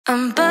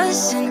I'm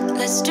buzzing,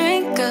 let's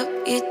drink up.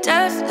 Your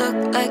death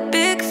look like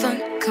big fun.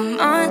 Come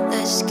on,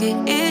 let's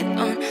get it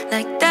on.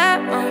 Like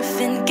that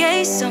Marvin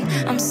Gaye song.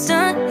 I'm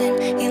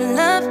stunning, you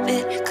love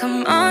it.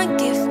 Come on,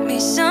 give me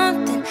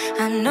something.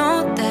 I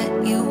know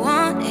that you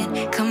want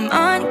it. Come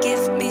on,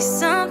 give me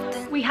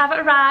something. We have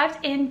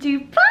arrived in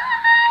Dubai.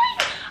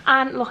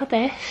 And look at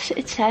this,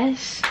 it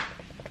says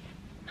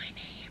my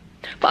name.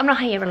 But I'm not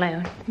here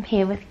alone. I'm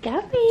here with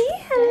Gabby.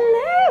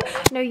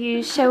 Hello. No,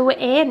 you. So we're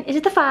in. Is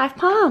it the 5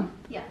 palm?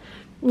 Yeah.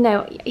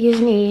 No, you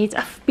need,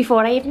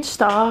 before I even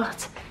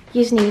start,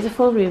 you need a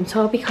full room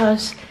tour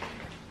because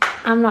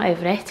I'm not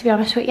over it, to be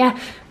honest with you.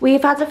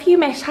 We've had a few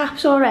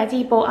mishaps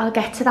already, but I'll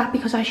get to that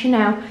because, as you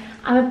know,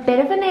 I'm a bit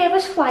of a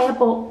nervous flyer,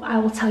 but I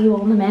will tell you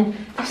all in a minute.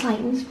 This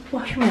lighting's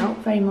washing me out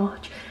very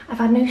much. I've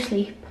had no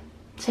sleep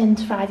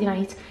since Friday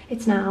night.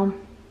 It's now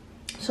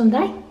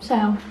Sunday,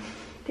 so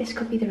this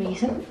could be the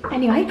reason.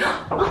 Anyway,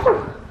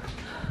 oh,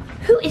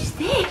 who is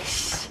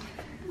this?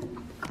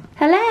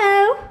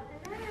 Hello?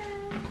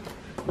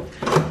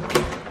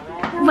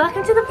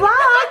 Welcome to the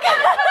vlog.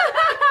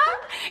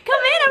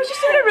 Come in, I was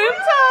just doing a room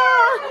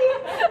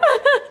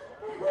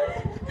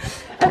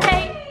tour.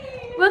 Okay,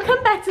 we'll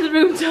come back to the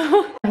room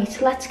tour.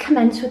 Right, let's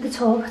commence with the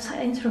tour because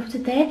I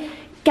interrupted there.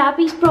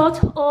 Gabby's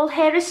brought all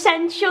her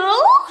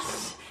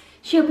essentials.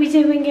 She'll be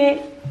doing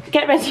it,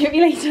 get ready with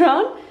me later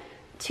on.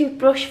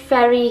 Toothbrush,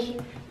 very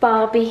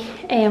Barbie.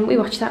 We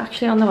watched that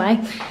actually on the way.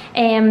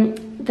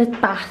 The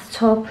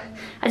bathtub.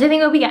 I don't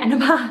think we'll be getting a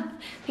bath.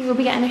 I think we'll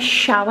be getting a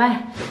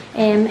shower.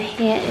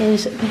 Here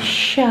is the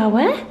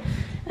shower,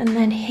 and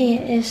then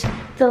here is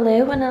the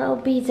loo and a little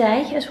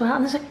bidet as well.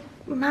 And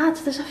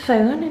there's a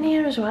phone in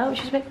here as well,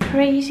 which is a bit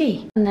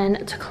crazy. And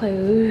then to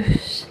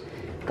close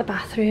the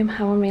bathroom,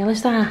 how unreal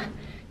is that?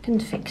 Can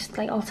fix,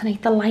 like,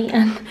 alternate the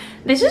lighting.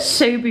 This is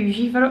so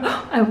bougie for.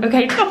 Oh,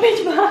 okay, it's got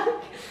pitch black.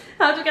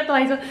 How do I get the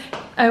lights on?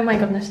 Oh my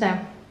goodness,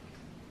 now.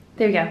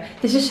 There we go.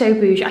 This is so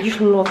bougie. I just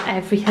love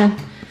everything.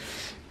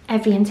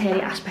 Every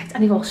interior aspect,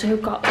 and you've also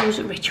got those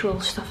ritual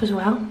stuff as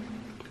well.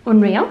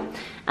 Unreal.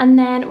 And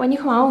then when you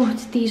come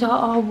out, these are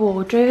our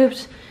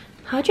wardrobes.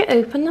 How do you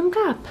open them,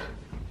 Gab?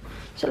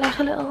 Is it like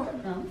a little?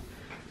 No.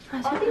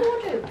 Are they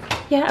wardrobes?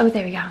 Yeah. Oh,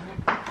 there we go.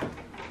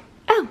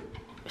 Oh,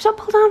 is that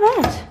pull down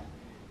red?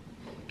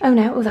 Oh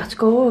no. Oh, that's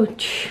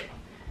gorge.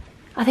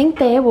 I think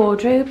they're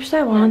wardrobes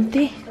though, aren't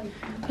they?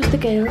 Where's the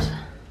girls?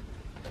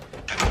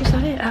 Is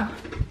that it? Oh.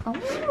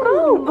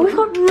 Oh, we've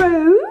got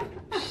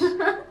robes.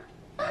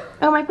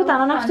 Oh, I might put that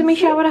on after my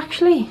shower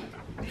actually,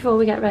 before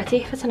we get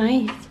ready for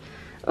tonight.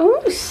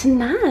 Oh,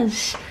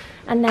 snaz.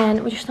 And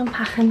then we're just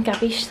unpacking.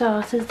 Gabby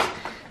started.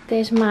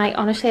 There's my,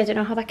 honestly, I don't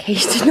know how that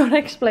case did not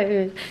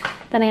explode.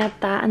 Then I had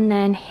that, and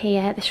then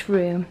here, this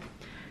room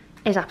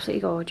is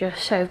absolutely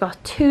gorgeous. So we've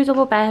got 2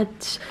 double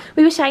beds.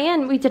 We were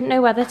saying we didn't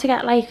know whether to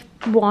get like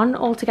one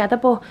all together,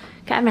 but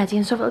getting ready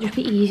and stuff, it'll just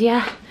be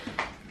easier.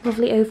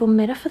 Lovely oval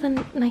mirror for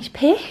the nice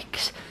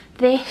pics.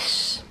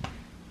 This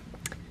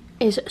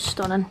is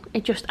stunning.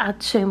 It just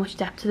adds so much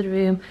depth to the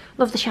room.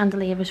 Love the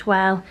chandelier as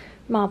well.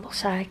 Marble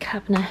side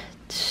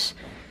cabinets.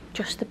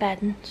 Just the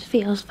bedding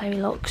feels very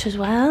luxe as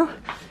well.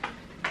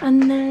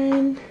 And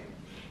then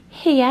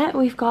here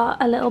we've got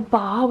a little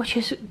bar, which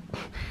is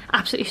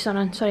absolutely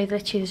stunning. Sorry,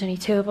 literally there's only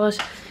 2 of us.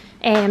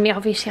 You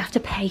obviously have to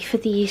pay for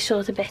these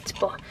sort of bits,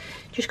 but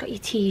just got your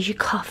teas, your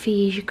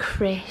coffees, your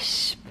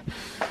crisp.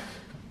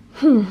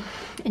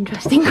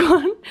 Interesting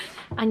one.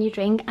 And your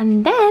drink.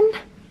 And then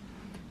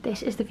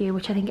this is the view,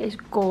 which I think is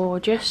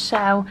gorgeous.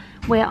 So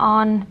we're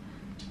on,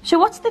 so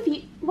what's the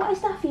view, what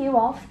is that view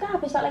of,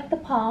 Gab? Is that like the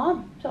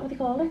Palm? Is that what they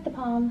call it? The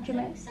Palm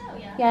Jumeirah? So,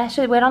 yeah. Yeah,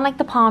 so we're on like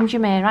the Palm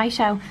Jumeirah.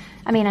 So,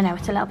 I mean, I know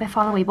it's a little bit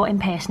far away, but in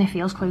person it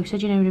feels closer,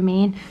 do you know what I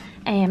mean?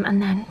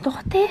 And then, look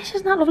at this,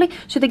 isn't that lovely?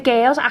 So the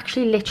girls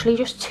actually literally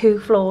just 2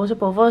 floors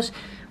above us.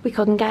 We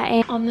couldn't get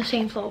in on the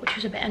same floor, which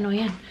was a bit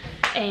annoying.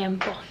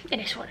 But it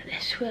is what it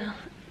is.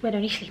 We're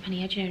only sleeping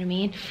here, do you know what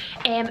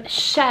I mean?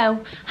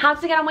 So, how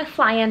did I get on with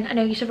flying? I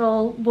know you're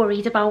all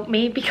worried about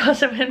me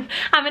because I'm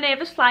a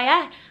nervous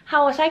flyer.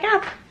 How was I,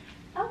 Gab?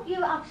 Oh, you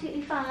were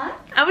absolutely fine.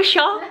 I was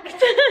shocked.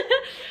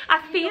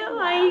 I feel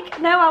like,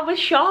 no, I was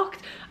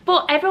shocked.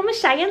 But everyone was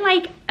saying,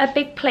 like, a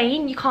big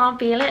plane, you can't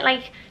feel it,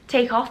 like,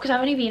 take off. Because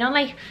I've only been on,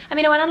 like, I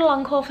mean, I went on a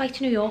long haul flight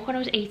to New York when I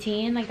was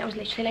 18. Like, that was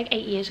literally, like,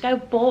 8 years ago.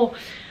 But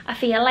I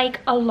feel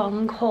like a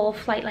long haul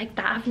flight like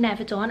that I've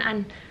never done.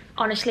 And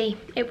honestly,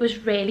 it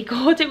was really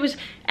good.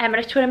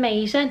 Emirates were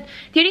amazing.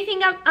 The only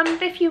thing I'm a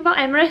bit few about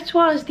Emirates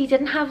was they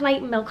didn't have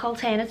like milk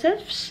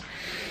alternatives.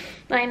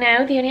 I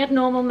know, they only had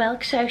normal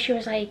milk, so she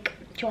was like,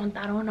 do you want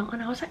that or not?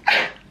 And I was like,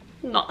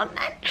 not on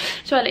that.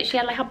 So I literally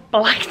had like a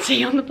black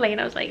tea on the plane.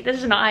 I was like, this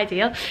is not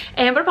ideal.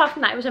 But apart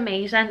from that, it was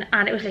amazing,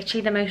 and it was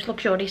literally the most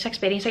luxurious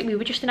experience. Like, we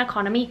were just in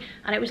economy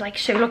and it was like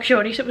so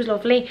luxurious, it was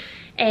lovely.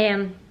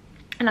 And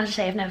as I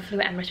say, I've never flew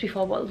at Emirates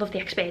before, but I love the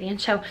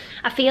experience. So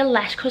I feel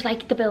less, because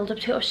like the build up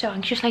to it was so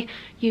anxious. Like,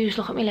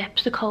 look at my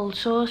lips, the cold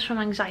sores from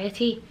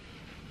anxiety.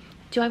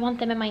 Do I want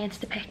them in my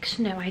Insta pics?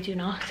 No, I do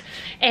not.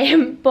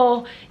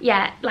 But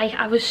yeah, like,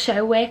 I was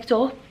so worked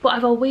up, but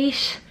I've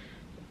always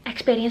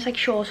experience like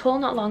short haul,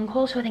 not long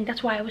haul, so I think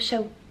that's why I was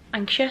so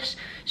anxious.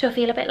 So I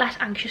feel a bit less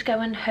anxious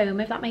going home,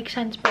 if that makes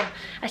sense, but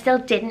I still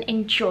didn't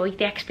enjoy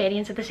the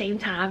experience at the same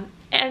time.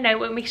 I know it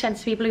won't make sense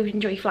to people who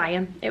enjoy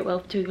flying, it will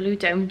to people who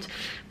don't,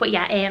 but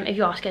yeah, if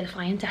you are scared of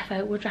flying,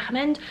 defo would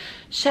recommend.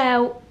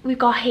 So we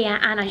got here,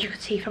 and as you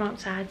could see from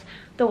outside,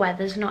 the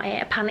weather's not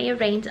it. Apparently it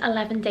rains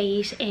 11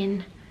 days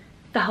in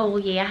the whole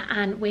year,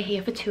 and we're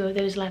here for 2 of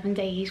those 11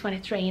 days when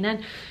it's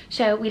raining.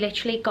 So we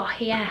literally got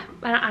here,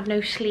 I had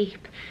no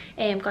sleep,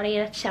 got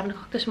here at 7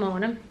 o'clock this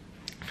morning.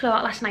 Flew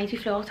out last night. We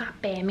flew out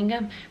at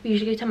Birmingham. We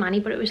usually go to Manny,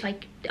 but it was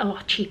like a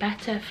lot cheaper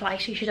to fly,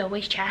 so you should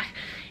always check.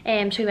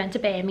 So we went to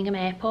Birmingham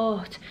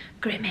airport.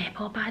 Grim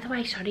airport, by the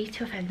way, sorry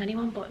to offend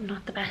anyone, but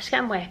not the best,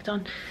 getting worked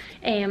on.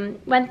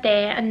 Went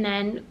there and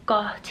then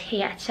got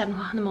here at 7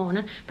 o'clock in the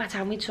morning. By the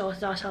time we'd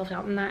sorted ourselves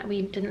out and that,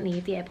 we didn't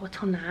leave the airport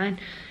till 9.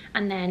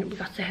 And then we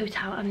got to the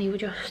hotel, and they were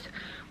just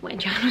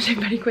waiting us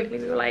in very quickly.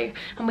 We were like,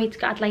 and we'd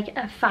got like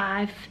a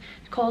 5,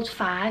 called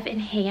 5 in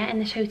here in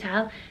this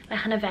hotel,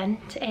 like an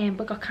event,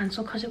 but got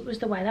cancelled because it was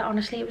the weather.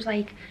 Honestly, it was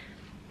like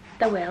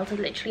the world had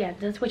literally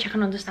ended, which I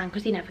can understand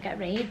because they never get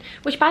rain,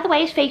 which by the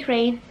way is fake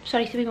rain.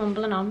 Sorry to be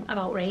mumbling on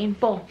about rain,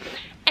 but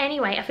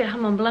anyway, I feel like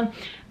I'm mumbling.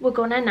 We're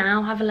gonna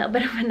now have a little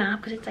bit of a nap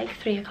because it's like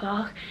 3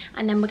 o'clock,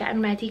 and then we're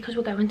getting ready because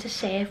we're going to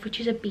Surf,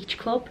 which is a beach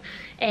club,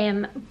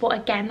 but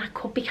again that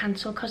could be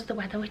cancelled because of the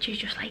weather, which is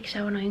just like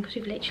so annoying because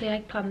we've literally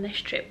like planned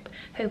this trip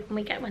hoping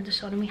we get winter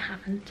sun and we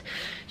haven't.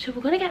 So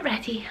we're gonna get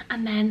ready,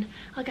 and then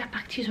I'll get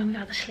back to you when we've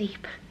had a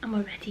sleep and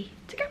we're ready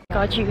to go.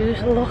 God, you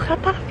look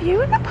at that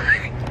view in the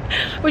park.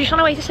 We're just on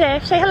our way to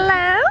Surf. Say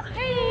hello.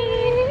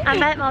 Hey. I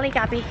met Molly,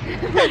 Gabby.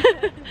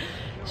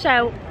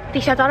 So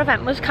they said our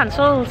event was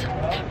cancelled,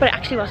 but it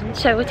actually wasn't,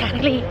 so we're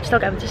technically still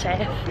going to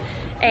Surf.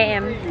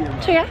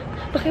 So yeah,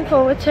 looking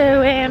forward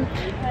to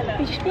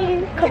we've just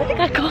been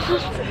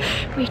cackled.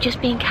 We've just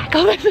been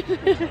cackled.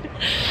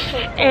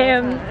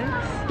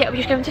 Yeah, we're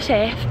just going to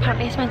Surf.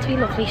 Apparently it's meant to be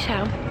lovely,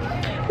 so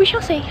we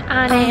shall see.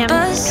 And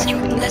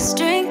let's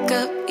drink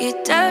up. You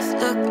def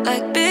look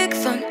like big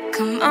fun.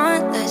 Come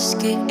on, let's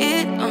get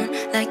it on,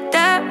 like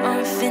that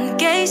Marvin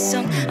Gaye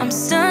song. I'm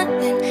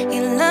stunning,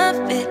 you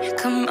love it.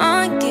 Come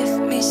on, give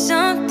me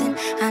something.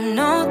 I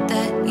know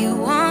that you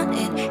want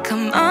it.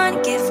 Come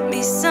on, give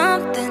me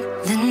something.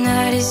 The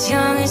night is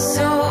young and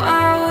so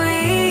are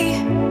we.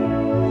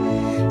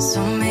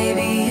 So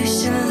maybe you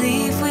should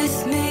leave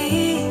with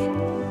me.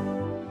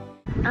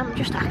 I'm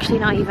just actually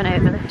not even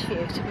over this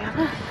view, to be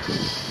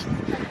honest.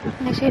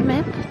 Can you zoom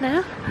in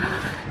now?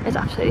 It's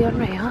absolutely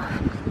unreal.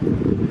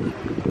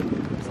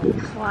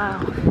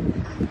 Wow.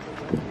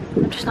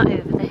 I'm just not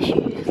over this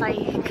view.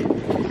 Like,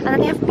 and then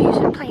they have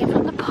music playing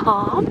from the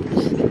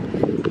palms.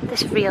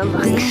 This real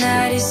looks. The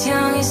night is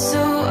young and so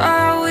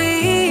are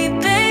we,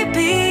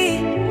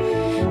 baby.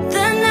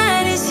 The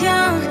night is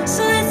young,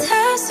 so let's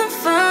have some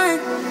fun.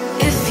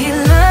 If you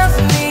love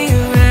me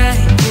right,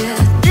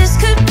 yeah, this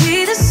could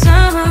be the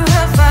summer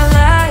of our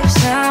lives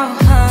now,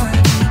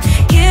 honey.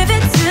 Give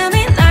it to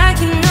me like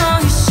you know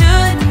you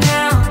should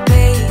now,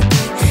 baby.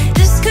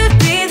 This could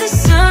be the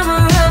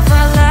summer of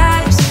our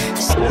lives.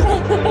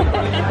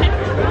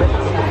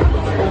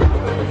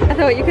 I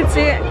thought you could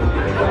see it.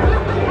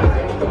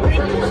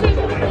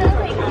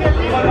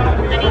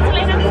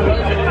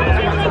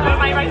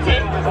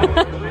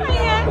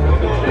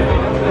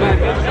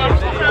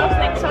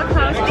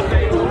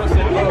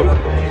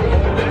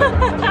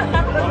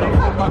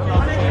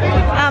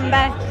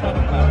 Amber.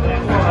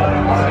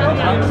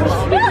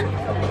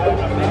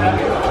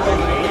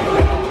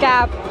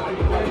 Gab.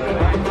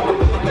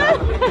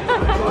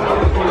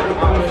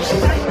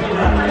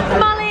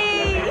 Molly.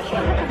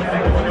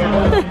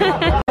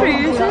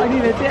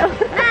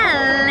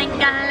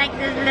 I like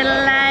this little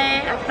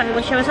light. I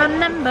wish I was on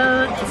them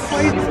boats.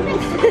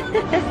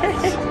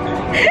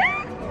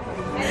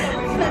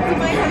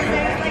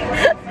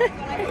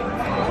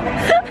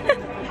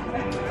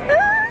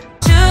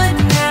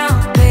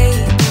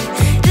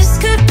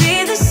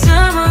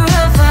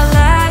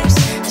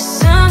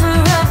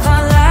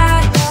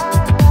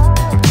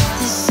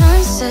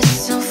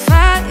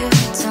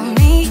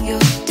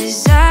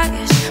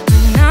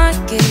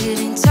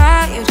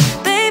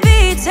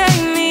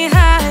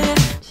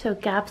 So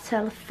Gab,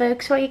 tell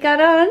folks what you got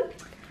on.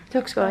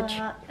 Looks good.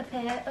 A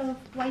pair of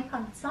white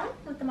pants on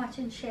with the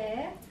matching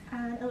shirt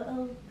and a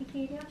little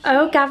bikini on.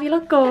 Oh, Gav, you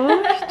look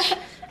good.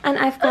 And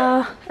I've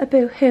got a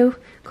boohoo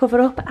cover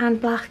up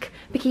and black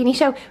bikini.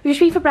 So we just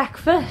been for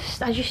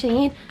breakfast, as you've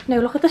seen. Now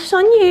look at the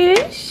sun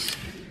use.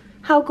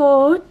 How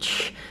good.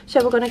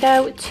 So we're gonna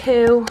go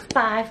to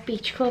 5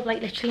 Beach Club.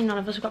 Like literally none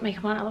of us have got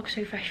makeup on. I look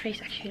so fresh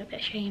faced, actually feel a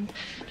bit ashamed.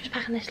 Just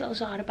packing this little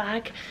Zara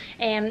bag.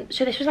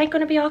 So this was like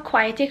gonna be our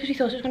quiet day because we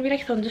thought it was gonna be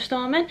like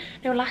thunderstorming.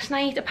 No, last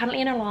night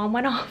apparently an alarm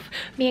went off.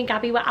 Me and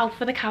Gabby were out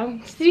for the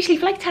count. Did we sleep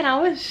for like 10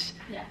 hours?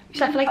 Yeah. We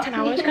slept for like 10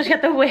 hours because we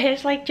had the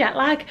worst like jet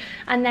lag.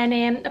 And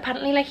then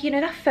apparently, like, you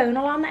know that phone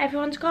alarm that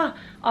everyone's got?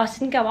 Ours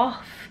didn't go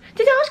off.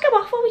 Did ours go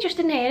off or we just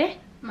didn't hear it?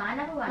 Mine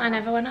never went. I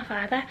never went off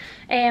either.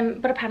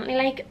 But apparently,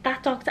 like,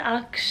 that Dr.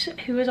 Alex,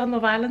 who was on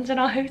Love Island in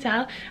our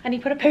hotel, and he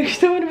put a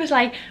poster and it was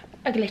like,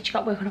 I literally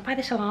got woken up by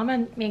this alarm,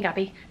 and me and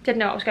Gabby didn't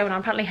know what was going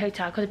on. Apparently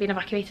hotel could have been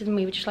evacuated and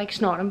we were just like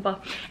snoring.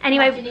 But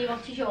anyway, Imagine he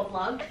watches your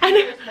vlog.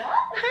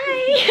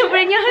 Hi, we're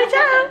in your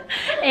hotel.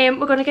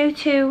 We're gonna go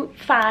to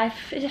 5,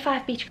 is it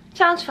 5 Beach?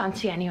 Sounds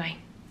fancy anyway.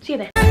 See you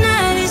there. The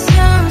night is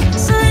young,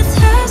 so let's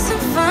have some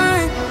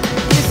fun.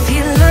 If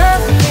you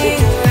love me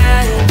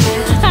right,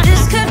 yeah,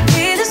 this could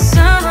be the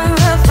summer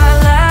of our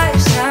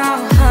lives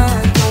now,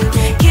 honey.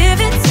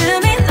 Give it to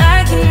me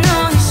like you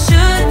know you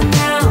should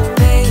now,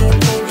 baby.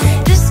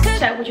 This could.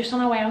 So we're just on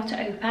our way out to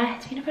Opa.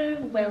 It's been a bit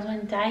of a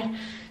whirlwind day.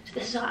 So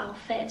this is our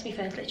outfit. To be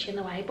fair, it's literally in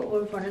the way, but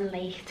we're running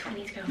late. We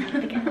need to go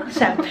and get.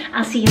 So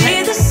I'll see you Be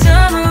later. the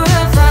summer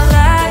of our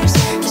lives,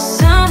 the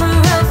summer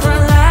of our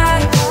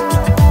lives.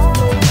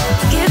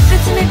 Give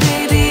it to me,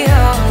 baby,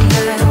 all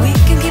night. We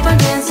can keep on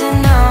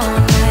dancing all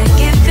night.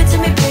 Give it to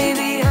me,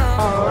 baby,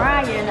 all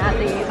night. Ryan at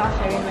the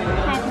fashion.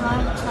 Hi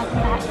everyone, welcome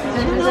back. This is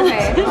the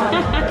first one.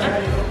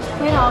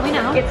 Where are we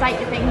now? It's like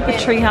the thing that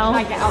treehouse.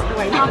 I get out the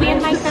way. Are we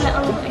in like the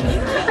little?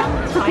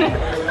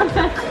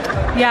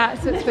 Yeah,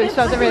 so it's supposed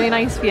to have a really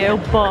nice view,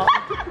 but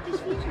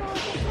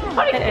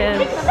it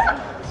is.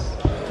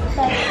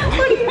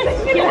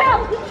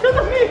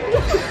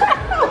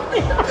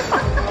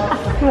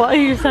 What are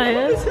you saying?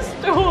 It's a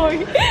story.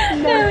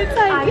 No, it's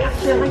like.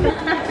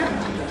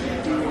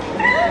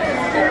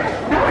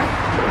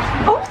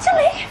 Oh, it's a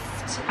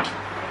lift!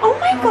 Oh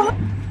my god!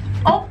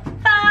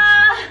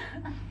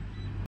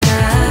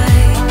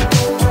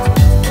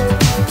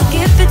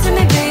 Give it to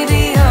me,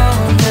 baby, all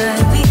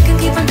night. We can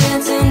keep on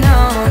dancing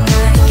all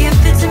night.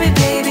 Give it to me,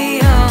 baby,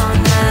 all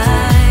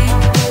night.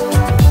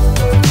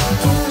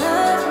 You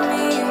love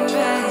me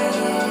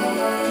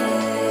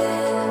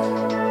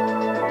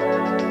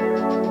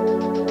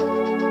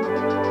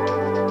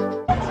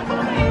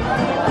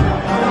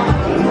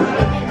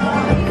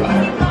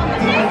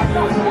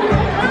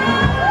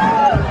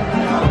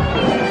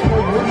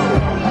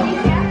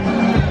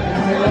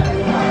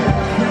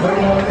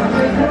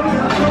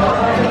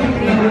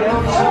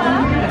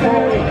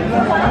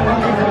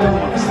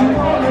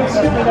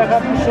I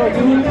have to show you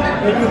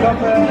that you have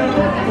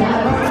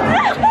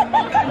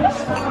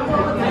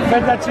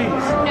feta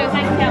cheese. No,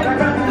 thank you.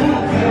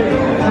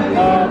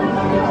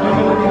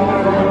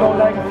 You don't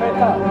like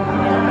feta?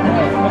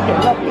 Okay,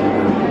 lovely.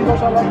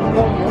 Because I like to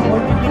go,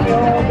 when you give me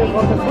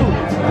all the food,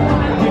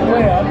 you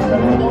wear and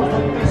then most of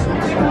the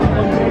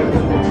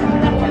pieces.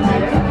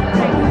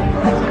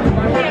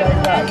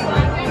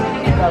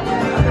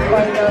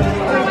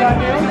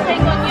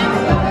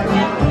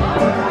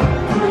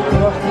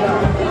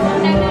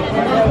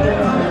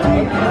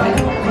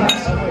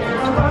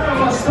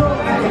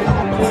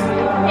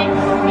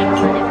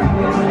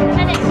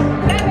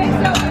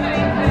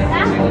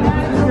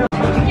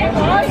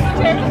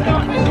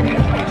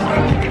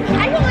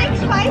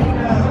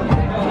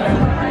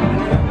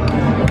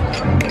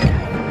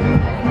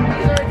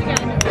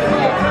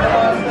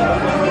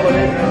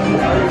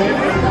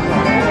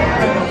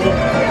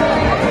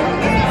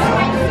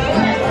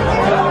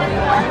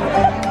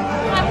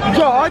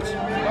 George?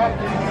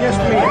 Yes,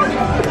 please.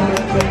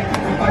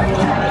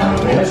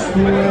 Yes,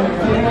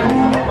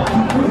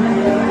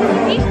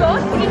 He's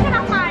good. He can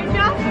have mine,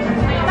 Josh.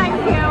 Thank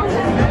you.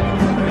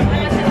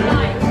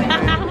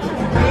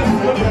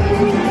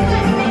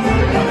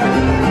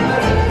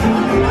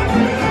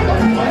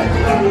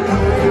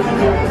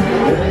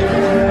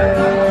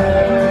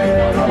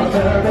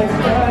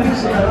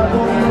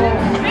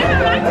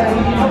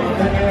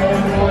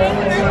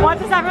 What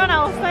does everyone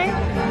else think?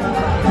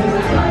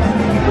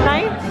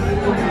 Nice?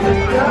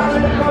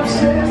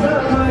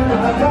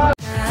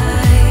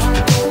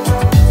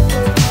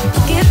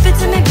 Give it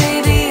to me,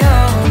 baby,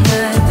 all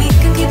night. We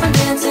can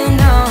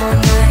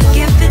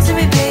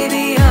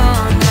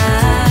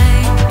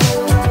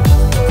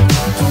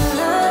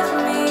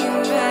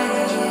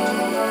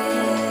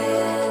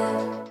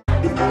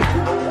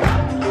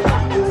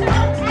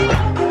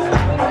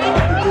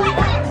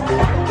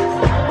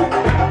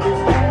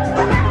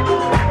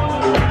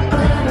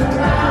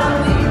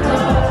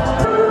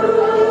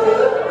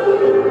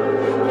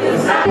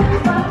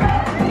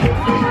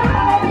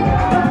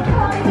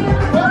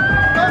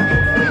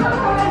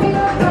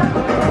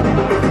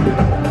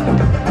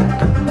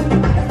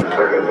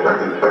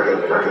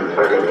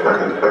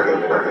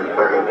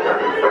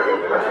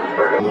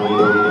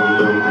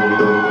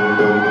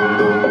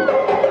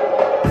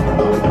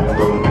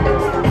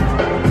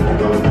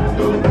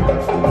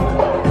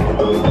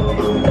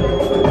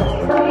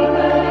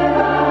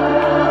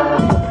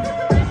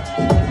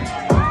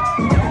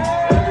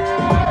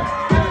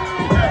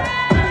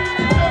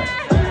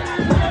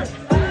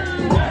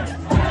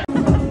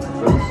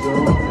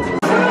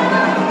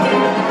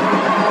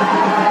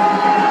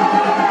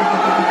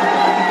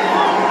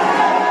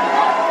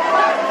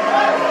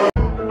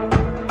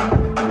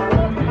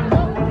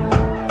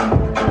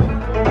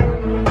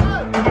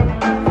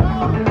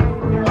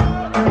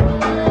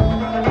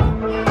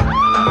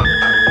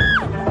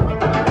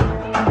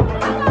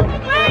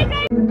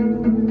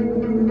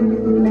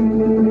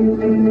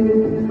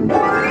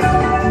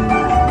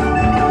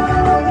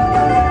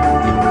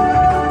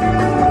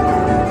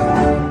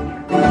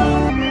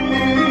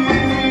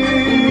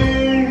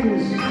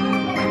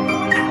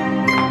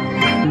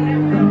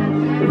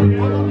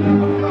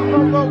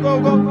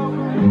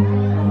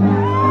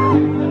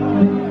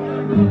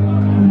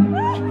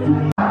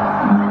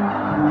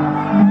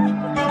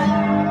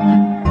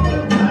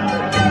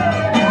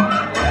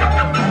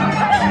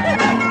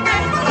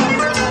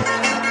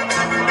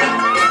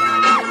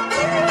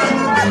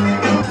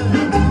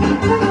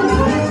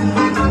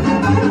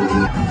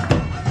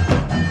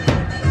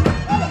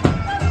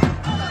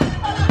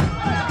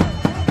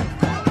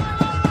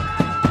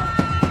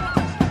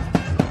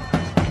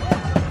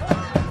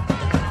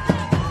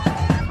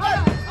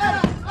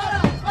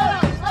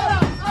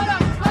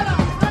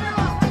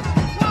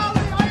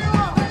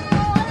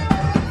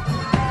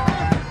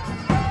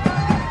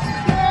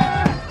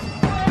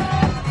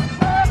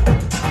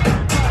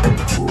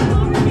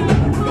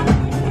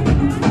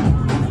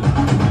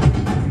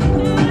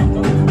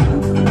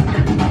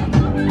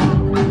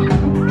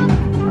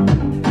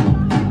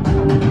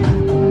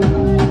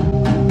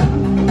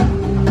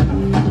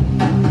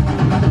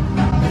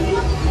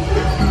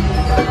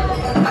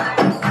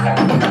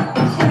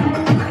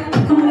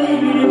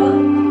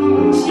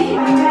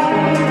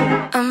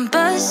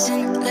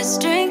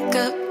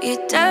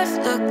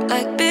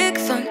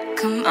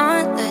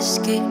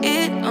get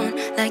it on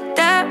like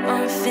that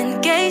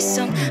Marvin Gaye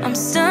song. I'm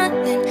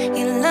stunning,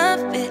 you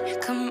love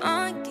it, come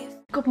on, give.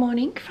 Good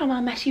morning from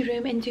our messy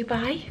room in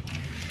Dubai.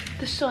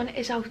 The sun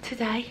is out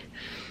today.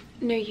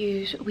 No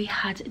use, we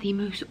had the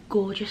most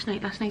gorgeous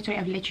night last night. Sorry,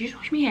 I've literally just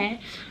washed my hair.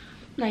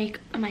 Like,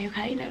 am I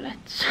okay? No,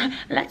 let's.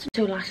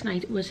 So last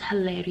night was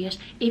hilarious.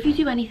 If you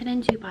do anything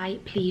in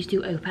Dubai, please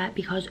do Opa,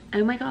 because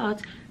oh my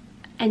god,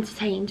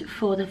 entertained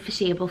for the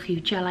foreseeable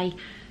future. Like,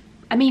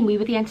 I mean, we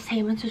were the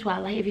entertainment as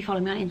well. Like, if you follow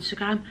me on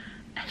Instagram,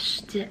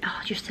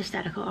 just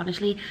hysterical,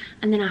 honestly.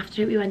 And then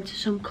after it, we went to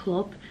some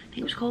club. I think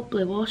it was called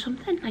Blue or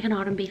something, like an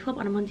R&B club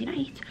on a Monday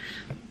night.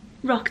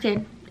 Rocked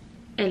in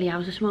early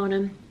hours this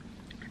morning.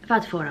 I've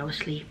had 4 hours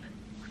sleep.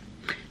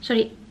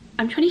 Sorry,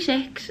 I'm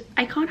 26.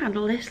 I can't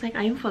handle this. Like,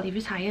 I am fully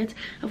retired.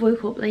 I've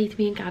woke up late.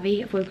 Me and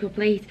Gabby have woke up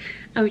late,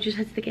 and we just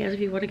said to the girls, if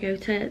you want to go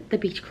to the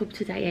beach club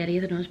today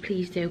earlier than us,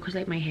 please do, because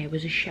like my hair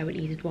was a show. It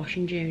needed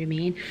washing, do you know what I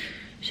mean?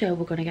 So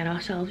we're gonna get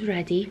ourselves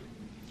ready.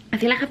 I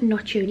feel like I've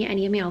not shown you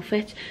any of my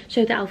outfits.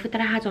 So the outfit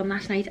that I had on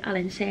last night, I'll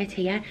insert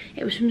here.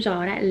 It was from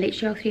Zara,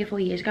 literally 3 or 4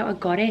 years ago. I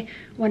got it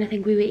when I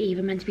think we were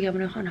even meant to be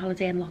going on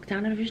holiday in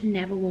lockdown, and I just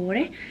never wore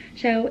it.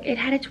 So it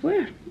had its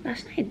wear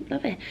last night,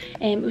 love it.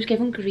 It was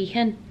given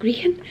Grecian.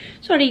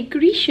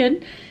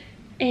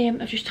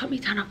 I've just topped my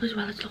tan up as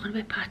well. It's looking a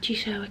bit patchy,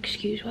 so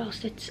excuse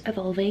whilst it's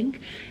evolving.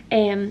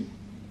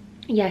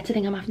 Yeah, to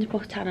think I'm having to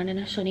put tan on in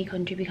a sunny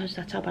country because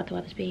that's how bad the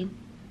weather's been.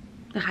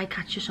 Like, I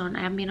catch the sun.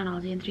 I haven't been on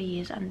holiday in 3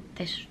 years, and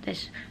this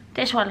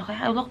one,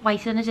 I look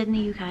whiter than I did in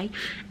the UK.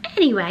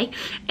 Anyway,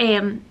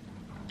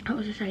 what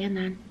was I saying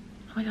then?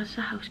 Oh my god, it's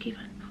the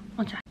housekeeping.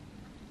 One sec.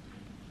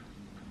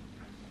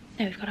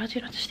 No, we've got our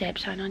do not disturb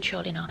sign on,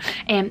 surely not.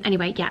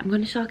 Anyway, yeah, I'm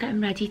going to start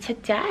getting ready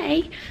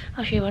today.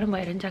 I'll show you what I'm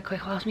wearing dead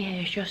quick whilst my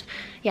hair is just,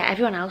 yeah,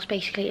 everyone else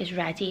basically is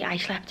ready. I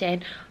slept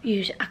in.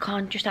 I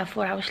can't just have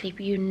 4 hours sleep.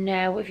 You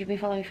know, if you've been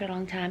following me for a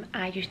long time,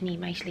 I just need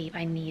my sleep.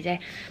 I need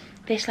it.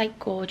 This like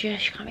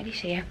gorgeous, you can't really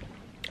see it,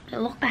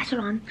 it'll look better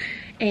on,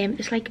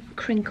 this like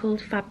crinkled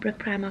fabric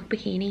Primark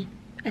bikini,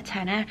 a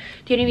tenner.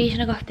 The only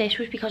reason I got this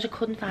was because I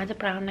couldn't find a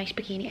brown nice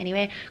bikini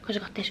anywhere, because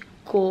I got this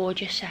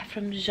gorgeous set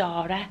from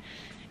Zara.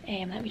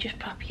 Let me just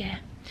prop you,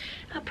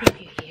 I'll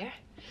prop you here,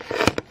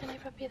 can I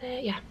prop you there?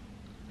 Yeah,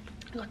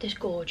 I got this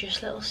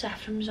gorgeous little set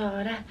from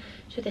Zara.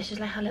 So this is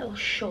like a little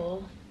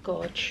shawl,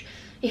 gorge,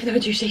 even though I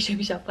do say so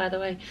myself, by the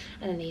way.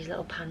 And then these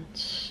little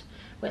pants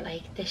with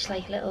like this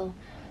like little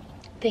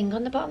thing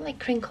on the bottom, like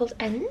crinkled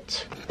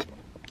end.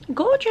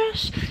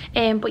 Gorgeous.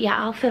 But yeah,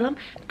 I'll film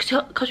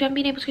because we haven't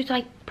been able to go to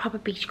like proper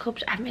beach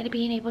clubs. I haven't really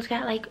been able to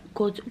get like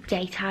good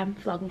daytime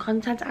vlogging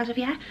content as of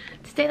yet.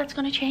 Today that's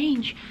gonna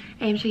change.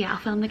 So yeah, I'll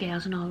film the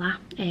girls and all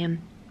that.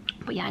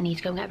 But yeah, I need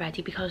to go and get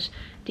ready because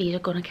these are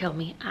gonna kill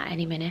me at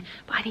any minute.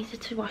 But I needed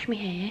to wash my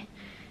hair.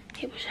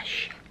 It was a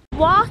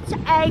what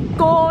a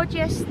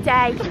gorgeous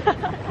day,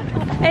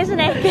 isn't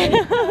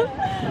it?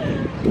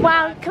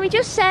 Wow, can we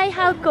just say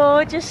how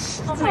gorgeous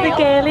the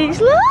girlies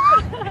look?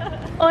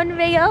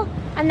 Unreal.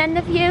 And then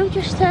the view,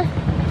 just to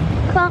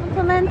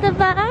complement the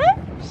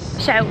vibes.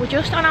 So we're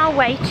just on our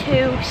way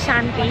to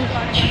Sand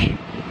Beach.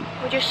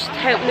 We're just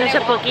hoping there's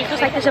a buggy,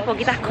 because like there's a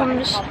buggy that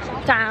comes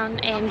down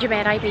in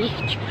Jumeirah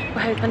Beach.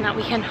 We're hoping that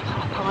we can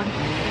hop on.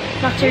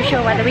 Not too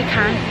sure whether we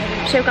can.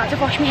 So got to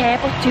wash my hair,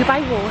 but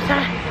Dubai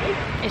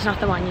water is not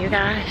the one, you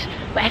guys.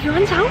 But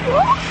everyone's out.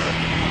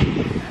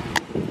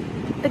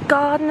 The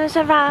gardeners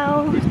are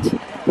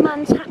out.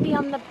 Man's happy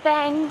on the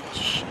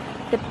bench.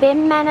 The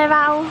bin men are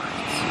out.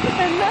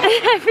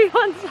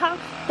 Everyone's out.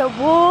 The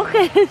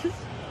walkers.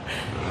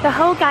 The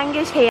whole gang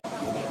is here.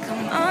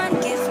 Come on,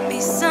 give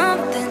me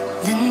something.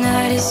 The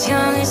night is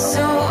young and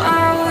so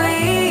are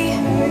we.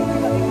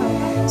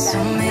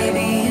 So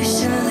maybe you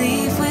should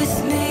leave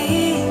with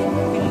me.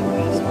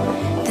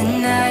 The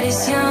night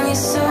is young and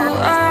so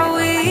are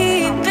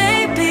we,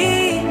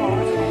 baby.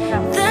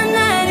 The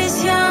night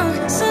is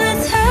young, so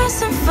let's have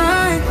some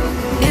fun.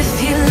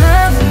 If you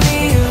love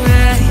me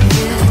right,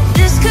 yeah,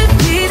 this could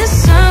be the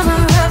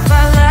summer of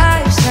our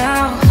lives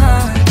now,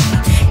 honey.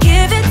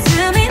 Give it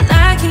to me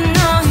like you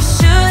know you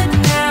should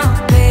now,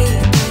 baby.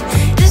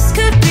 This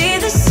could be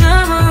the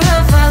summer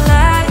of our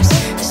lives,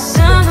 the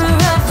summer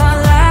of our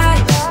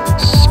lives.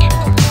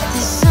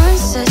 The sun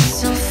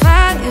sets on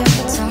fire,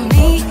 tell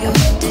me your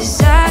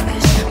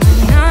desires.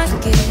 We're not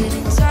getting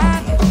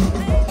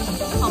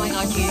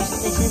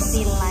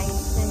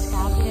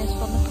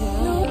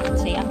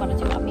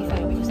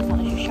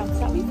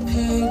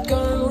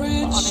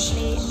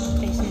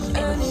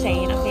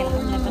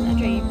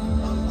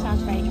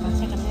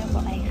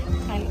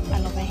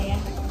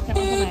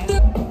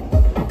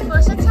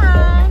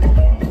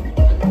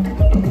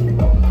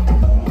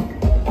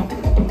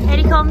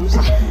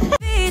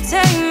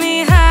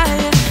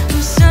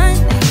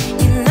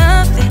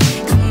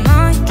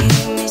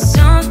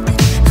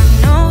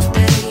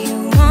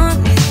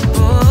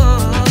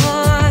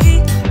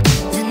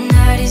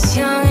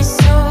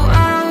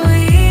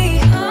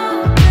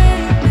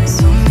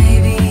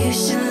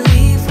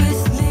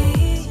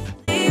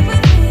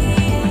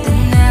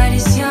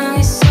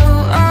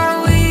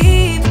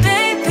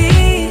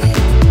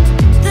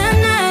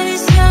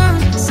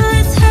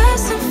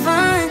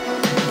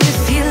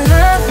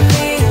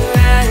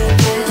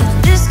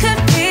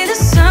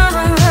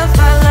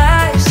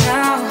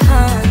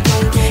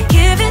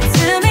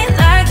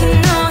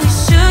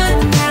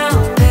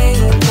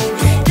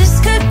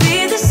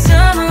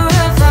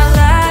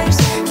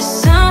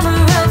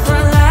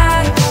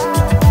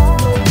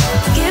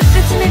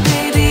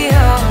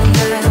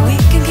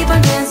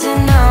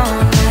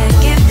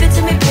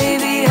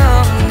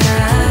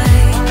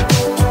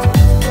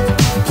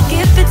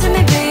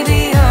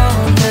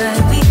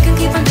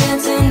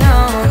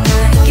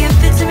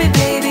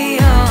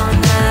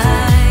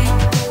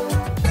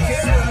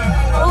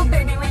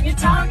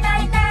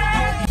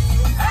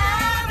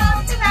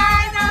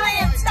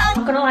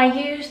gonna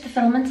lie, the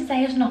filming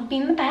today has not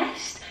been the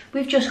best.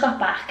 We've just got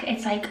back,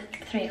 it's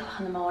like 3 o'clock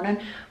in the morning,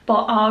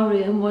 but our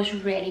room was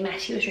really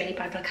messy, it was really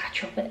bad. I'll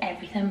catch up with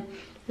everything.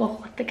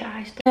 Look what the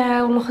guys do.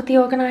 Now look at the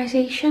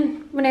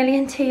organisation. We're nearly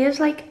in tears,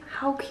 like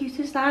how cute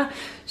is that?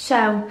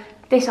 So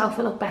this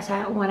outfit looked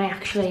better when I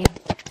actually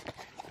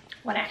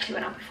went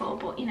out before,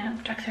 but you know,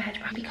 dragged through hedge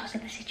back because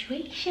of the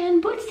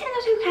situation. But it's turned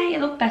out okay. It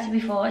looked better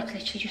before. It's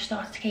literally just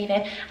started to cave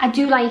in. I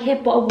do like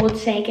it, but I would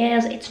say,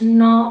 girls, it's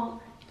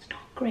not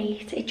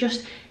great. It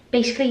just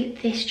basically,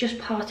 this just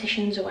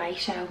partitions away,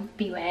 so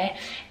beware.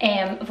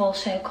 I've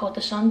also caught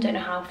the sun. Don't know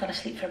how. I fell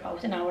asleep for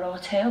about an hour or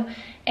two.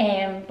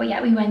 But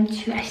yeah, we went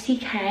to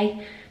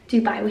STK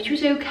Dubai, which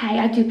was okay.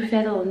 I do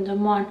prefer the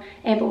London one,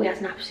 but we had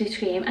an absolute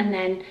scream. And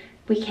then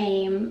we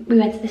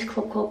went to this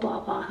club called Blah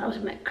Blah. That was a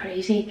bit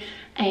crazy.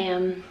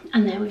 And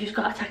then we just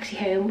got a taxi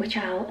home, which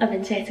I've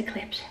inserted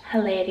clips.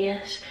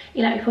 Hilarious.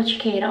 You let me put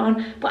Shakira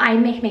on, but I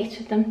make mates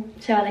with them,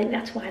 so I think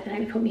that's why they let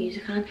me put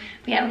music on.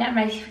 But yeah, we're getting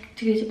ready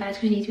to go to bed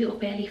because we need to be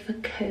up early for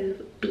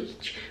Cove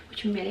Beach,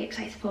 which I'm really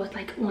excited for. It's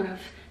like one of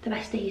the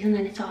best days, and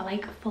then it's our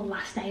like full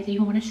last day. So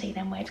you want to see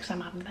them words because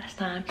I'm having the best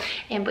time.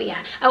 But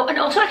yeah, oh, and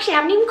also actually I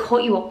haven't even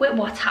caught you up with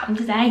what's happened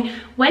today.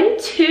 Went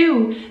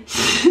to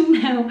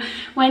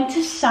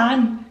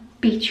San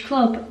Beach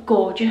Club,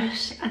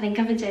 gorgeous. I think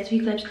I've inserted 3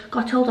 clips.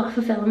 Got told off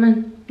for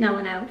filming. Now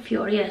I know,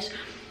 furious.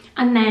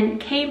 And then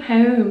came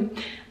home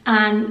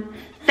and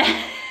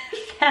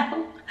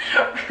fell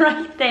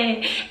right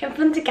there in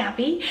front of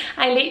Gabby.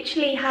 I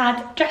literally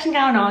had dressing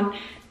gown on,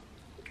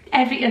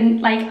 everything.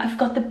 Like, I've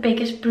got the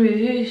biggest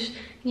bruise.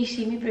 Can you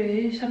see me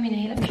bruise on my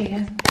knee? Let me show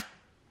you.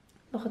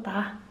 Look at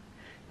that.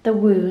 The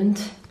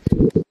wound.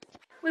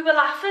 We were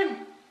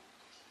laughing.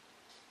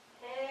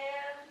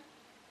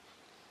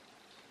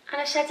 And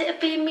I said it had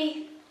been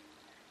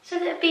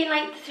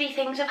like 3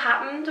 things have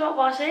happened. What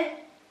was it?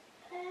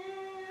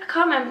 I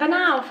can't remember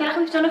now. I feel like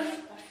we've done a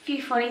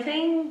few funny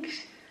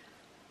things.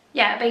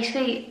 Yeah,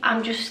 basically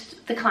I'm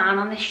just the clown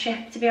on this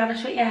ship, to be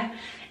honest with you.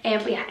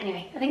 But yeah,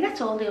 anyway, I think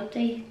that's all the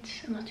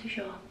updates. I'm not too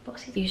sure. But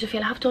I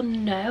feel I've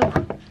done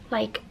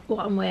like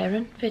what I'm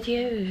wearing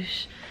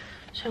videos.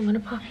 So I'm gonna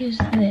pop you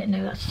there.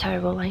 No, that's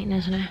terrible lighting,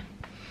 isn't it?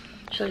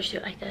 So I'll just do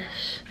it like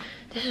this.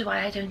 This is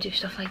why I don't do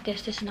stuff like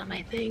this. This is not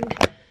my thing.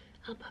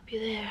 I'll pop you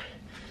there.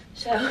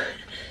 So,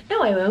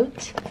 no I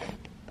won't.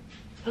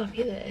 Pop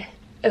you there.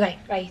 Okay,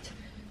 right.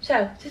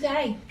 So,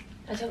 today,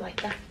 I don't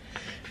like that.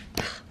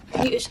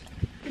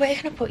 Where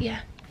can I put you?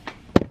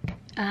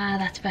 Ah,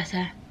 that's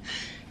better.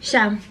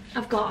 So,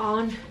 I've got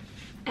on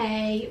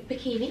a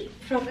bikini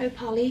from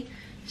Opoly,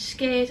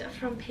 skirt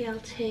from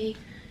PLT,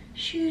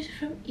 shoes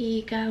from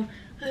Ego,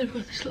 and I've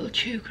got this little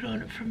choker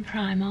on from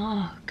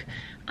Primark.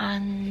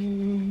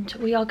 And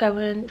we are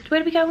going,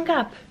 where are we going,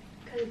 Gab?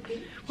 Cove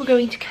Beach. We're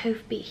going to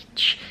Cove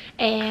Beach.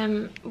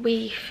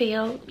 We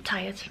feel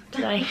tired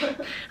today.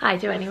 I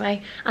do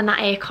anyway. And that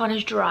aircon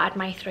has dried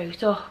my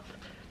throat up.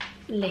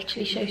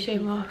 Literally so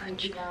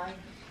much.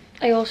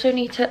 I also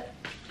need to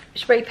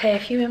spray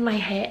perfume in my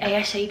hair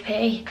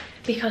ASAP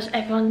because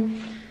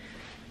everyone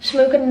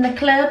smoking in the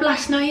club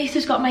last night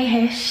has got my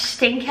hair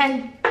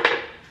stinking.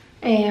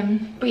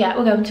 But yeah,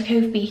 we're going to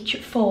Cove Beach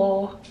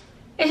for...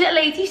 Is it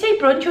Ladies' Day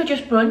brunch or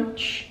just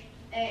brunch?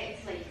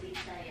 It's Ladies'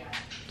 Day, yeah.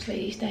 It's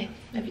Ladies' Day.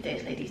 Every day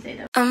is Ladies' Day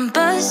though. I'm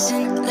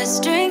buzzing, let's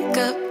drink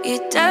up.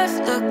 Your death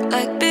look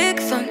like big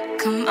fun.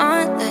 Come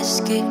on, let's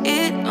get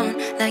it on.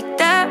 Like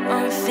that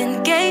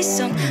Marvin Gaye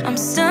song. I'm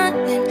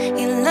stunning,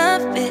 you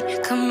love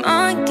it. Come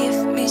on,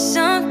 give me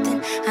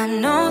something. I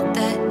know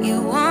that you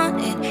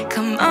want it.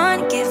 Come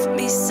on, give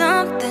me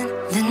something.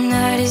 The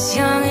night is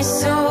young and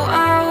so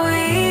are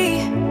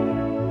we.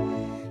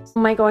 Oh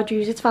my god,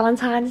 Jules, it's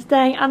Valentine's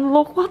Day and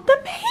look what the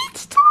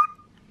maid's done.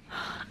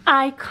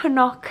 I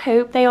cannot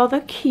cope. They are the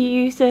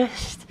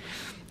cutest.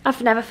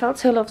 I've never felt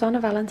so loved on a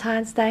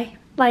Valentine's Day.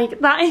 Like,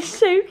 that is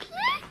so cute.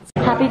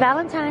 Happy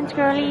Valentine's,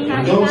 girlies.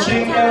 Happy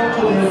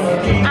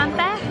Valentine's. I'm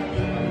Beth.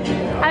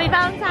 Happy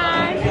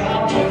Valentine's.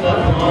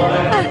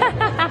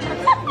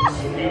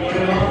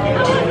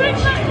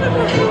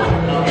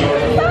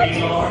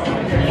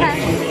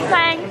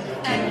 Thanks.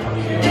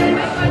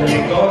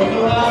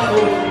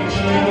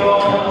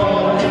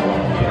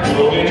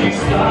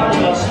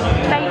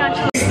 Very much.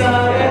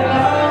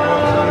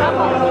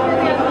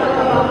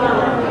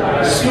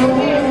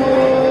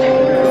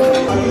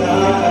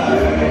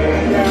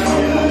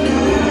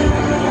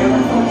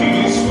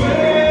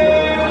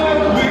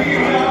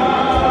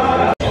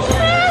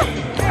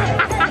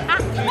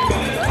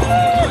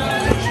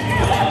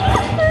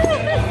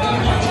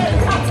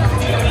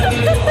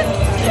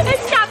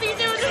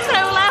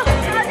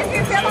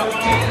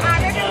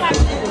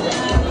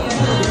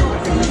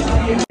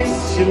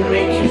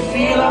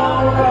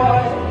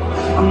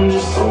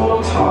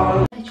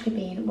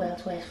 Literally been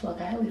world's worst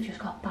vlogger. We've just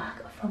got back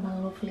from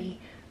a lovely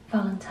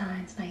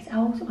Valentine's night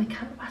out. My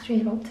camera battery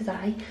is about to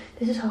die.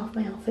 This is half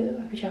my outfit with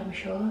my pyjama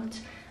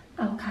shorts.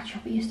 I will catch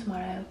up with you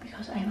tomorrow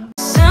because I'm out.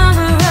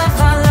 Summer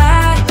of our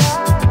lives,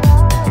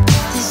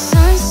 the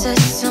sun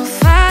sets on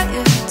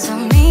fire. Tell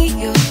me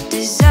your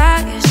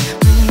desires.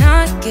 We're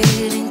not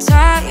getting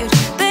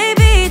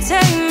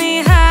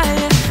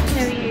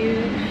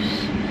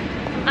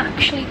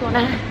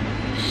corner.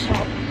 So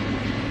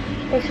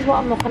this is what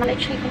I'm looking at,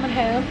 literally coming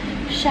home.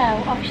 So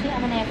obviously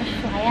I'm a nervous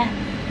flyer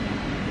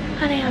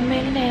and I am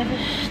really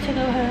nervous to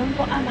go home,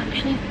 but I'm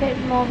actually a bit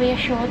more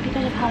reassured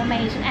because of how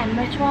amazing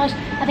Emirates was.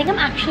 I think I'm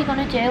actually going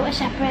to do a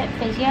separate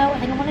video. I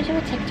think I'm going to do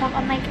a TikTok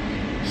on like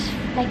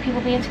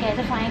people being scared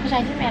of flying, because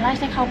I didn't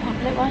realise like how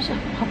popular it was.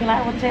 Popular,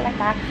 I wouldn't say it like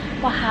that,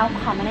 but how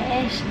common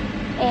it is.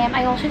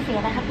 I also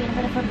feel like I've been a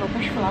bit of a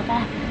rubbish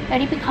vlogger,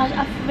 only because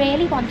I've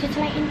really wanted to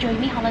like enjoy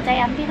my holiday.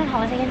 I haven't been on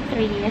holiday in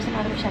 3 years, and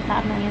I've said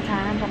that a million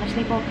times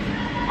honestly, but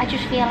I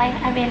just feel like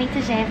I really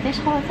deserve this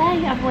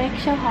holiday. I've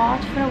worked so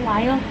hard for a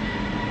while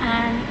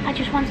and I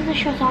just wanted to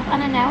shut up,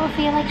 and I know I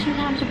feel like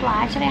sometimes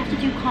obliged that I have to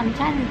do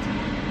content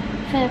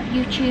for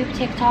YouTube,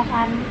 TikTok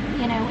and,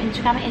 you know,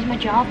 Instagram. It is my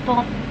job,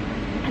 but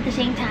at the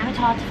same time it's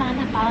hard to find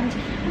that balance.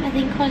 And I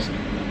think because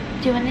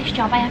doing this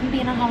job I haven't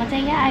been on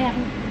holiday yet,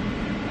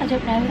 I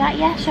don't know that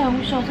yet, so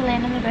I'm sort of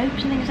learning the ropes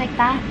and things like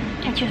that.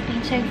 It's just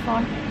been so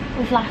fun.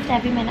 We've laughed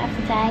every minute of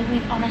the day.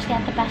 We've honestly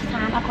had the best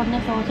time. I couldn't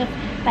have thought of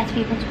better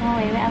people to come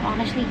away with.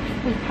 Honestly,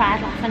 we've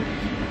cried laughing.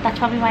 That's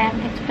probably why I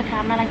haven't picked up the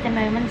camera. Like, the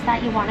moments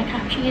that you want to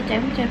capture, you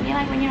don't you,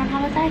 like when you're on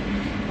holiday?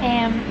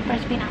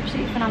 But it's been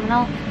absolutely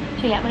phenomenal.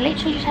 So yeah, we're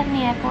literally just heading to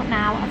the airport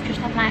now. I've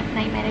just had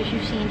nightmare, as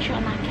you've seen,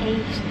 shutting that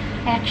case.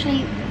 I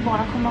actually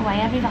want to come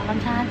away every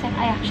Valentine's. Like,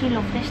 I actually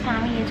love this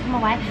time of year to come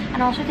away.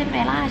 And also didn't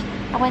realise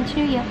I went to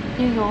New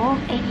York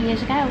 8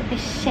 years ago,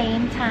 this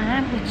same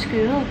time with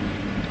school,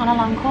 on a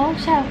long haul.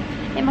 So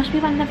it must be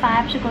when the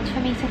vibes are good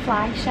for me to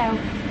fly. So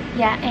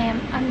yeah,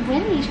 I'm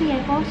really these new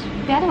airports.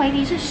 By the way,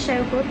 these are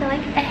so good. They're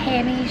like a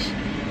Hermes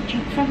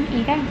dupe from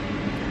Ego.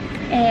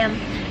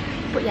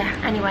 But yeah,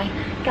 anyway,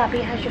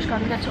 Gabby has just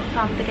gone to get something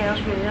from the girls'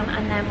 room,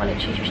 and then we're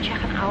literally just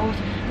checking out.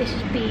 This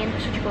has been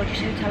such a gorgeous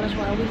hotel as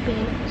well. We've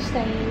been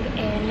staying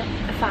in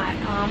a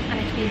 5 Palm and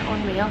it's been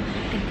unreal.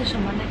 I think there's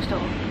someone next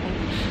door,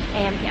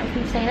 I think. Yeah, we've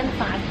been staying in the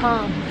 5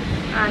 Palm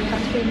and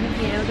that's been the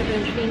view. The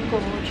room's been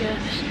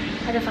gorgeous.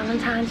 I had a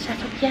Valentine's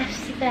set up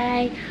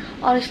yesterday.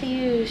 Honestly,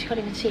 you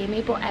couldn't even see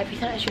me, but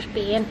everything has just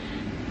been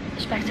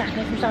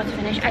spectacular from start to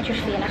finish. I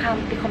just feel like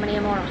I'm becoming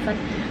here more often.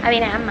 I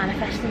mean, I am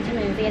manifesting to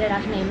move here. It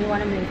has made me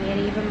want to move here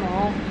even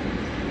more.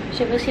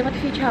 So we'll see what the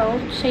future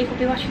holds. So you could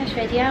be watching this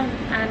video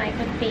and I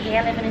could be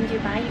here living in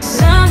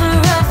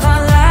Dubai.